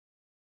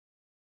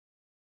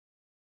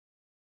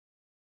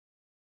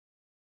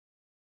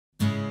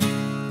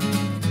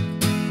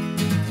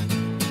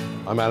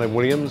I'm Alyn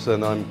Williams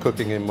and I'm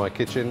cooking in my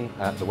kitchen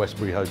at the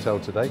Westbury Hotel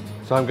today.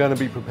 So I'm going to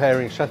be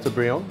preparing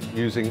Chateaubriand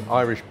using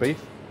Irish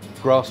beef,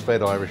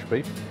 grass-fed Irish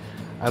beef,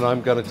 and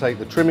I'm going to take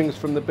the trimmings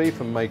from the beef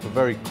and make a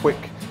very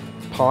quick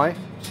pie,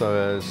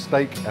 so a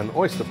steak and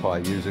oyster pie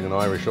using an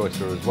Irish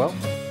oyster as well.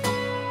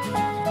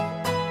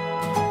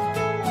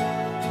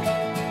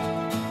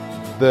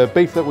 The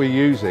beef that we're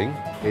using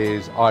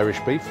is Irish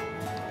beef.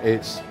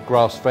 It's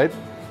grass-fed.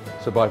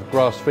 So by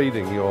grass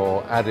feeding,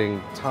 you're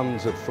adding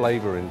tons of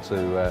flavour into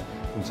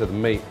the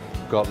meat.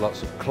 You've got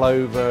lots of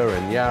clover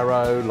and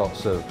yarrow,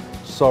 lots of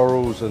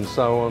sorrels and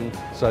so on,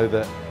 so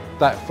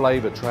that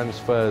flavour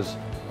transfers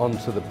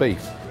onto the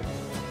beef.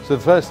 So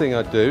the first thing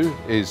I do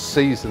is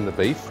season the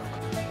beef.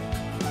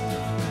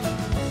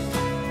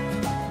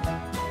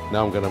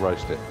 Now I'm going to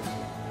roast it.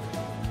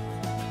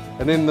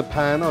 And in the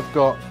pan I've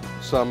got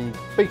some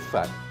beef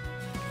fat.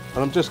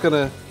 And I'm just going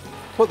to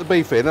put the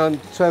beef in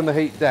and turn the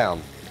heat down.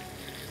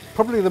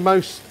 Probably the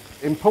most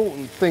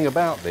important thing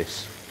about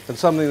this, and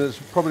something that's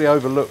probably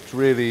overlooked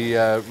really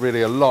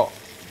a lot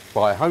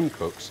by home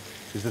cooks,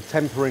 is the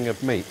tempering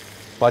of meat.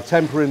 By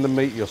tempering the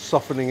meat, you're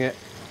softening it,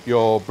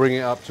 you're bringing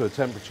it up to a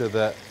temperature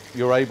that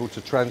you're able to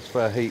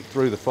transfer heat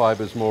through the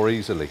fibres more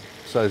easily.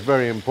 So it's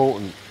very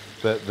important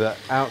that the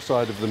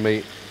outside of the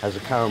meat has a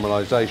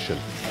caramelisation.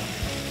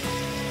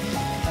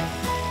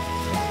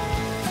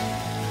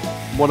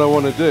 What I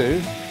want to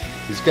do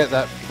is get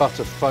that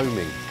butter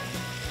foaming.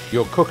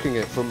 You're cooking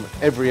it from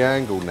every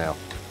angle now,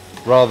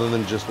 rather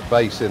than just the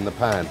base in the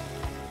pan.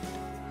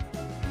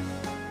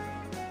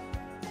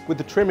 With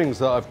the trimmings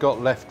that I've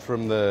got left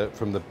from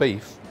the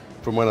beef,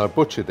 from when I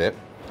butchered it,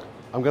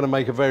 I'm going to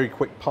make a very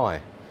quick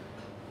pie.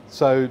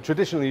 So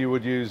traditionally you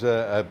would use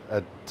a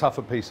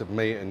tougher piece of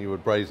meat and you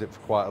would braise it for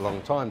quite a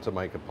long time to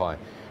make a pie.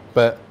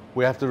 But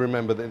we have to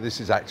remember that this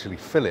is actually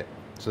fillet.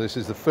 So this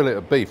is the fillet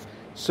of beef,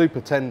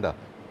 super tender,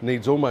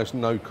 needs almost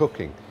no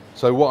cooking.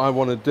 So what I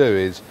want to do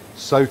is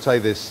saute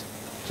this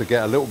to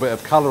get a little bit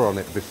of colour on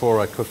it before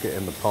I cook it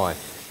in the pie.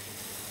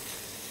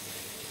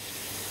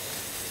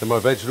 Then my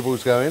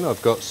vegetables go in.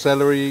 I've got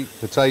celery,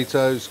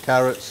 potatoes,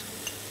 carrots,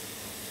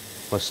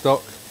 my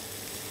stock,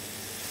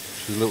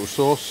 which is a little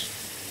sauce.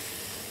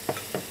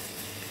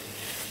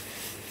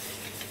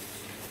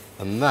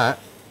 And that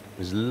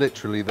is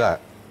literally that.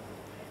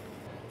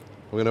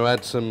 I'm going to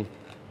add some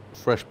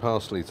fresh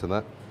parsley to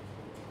that.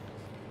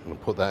 I'm going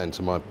to put that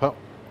into my pot.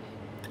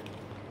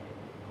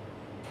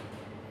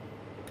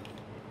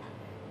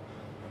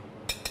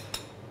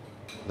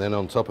 Then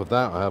on top of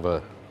that I have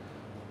an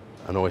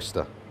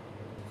oyster.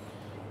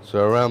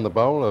 So around the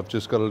bowl I've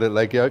just got a little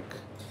egg yolk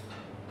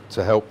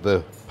to help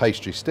the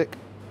pastry stick.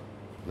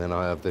 Then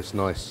I have this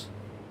nice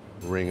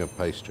ring of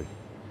pastry.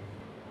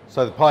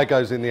 So the pie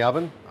goes in the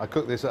oven. I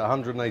cook this at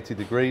 180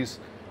 degrees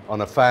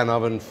on a fan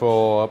oven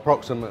for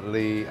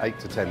approximately 8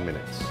 to 10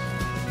 minutes.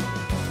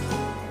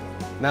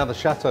 Now the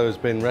Chateau has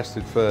been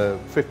rested for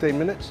 15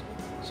 minutes,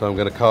 so I'm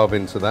going to carve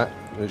into that.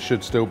 It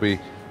should still be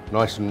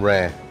nice and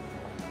rare,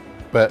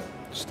 but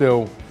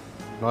still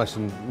nice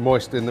and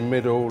moist in the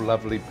middle,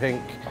 lovely pink.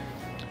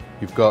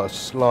 You've got a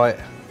slight,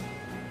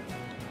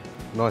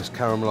 nice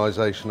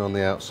caramelisation on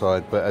the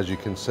outside, but as you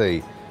can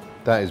see,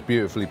 that is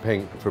beautifully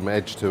pink from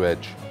edge to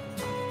edge.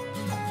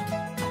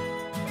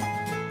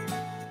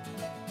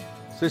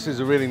 So this is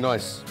a really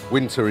nice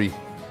wintry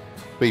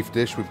beef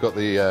dish. We've got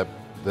the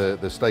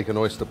steak and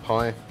oyster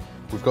pie.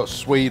 We've got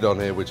swede on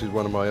here, which is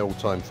one of my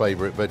all-time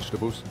favourite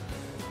vegetables.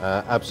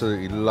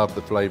 Absolutely love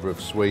the flavour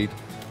of swede.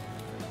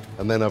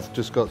 And then I've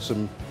just got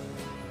some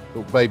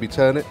little baby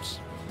turnips,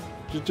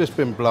 which have just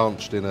been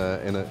blanched in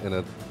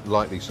a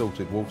lightly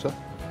salted water,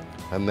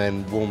 and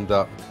then warmed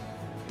up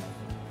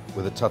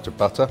with a touch of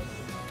butter,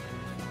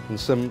 and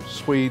some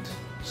swede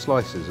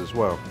slices as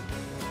well.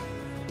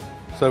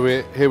 So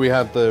here we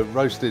have the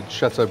roasted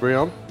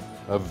Chateaubriand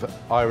of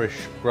Irish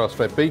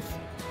grass-fed beef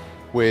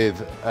with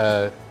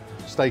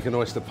steak and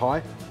oyster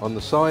pie on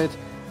the side,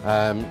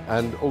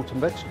 and autumn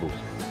vegetables.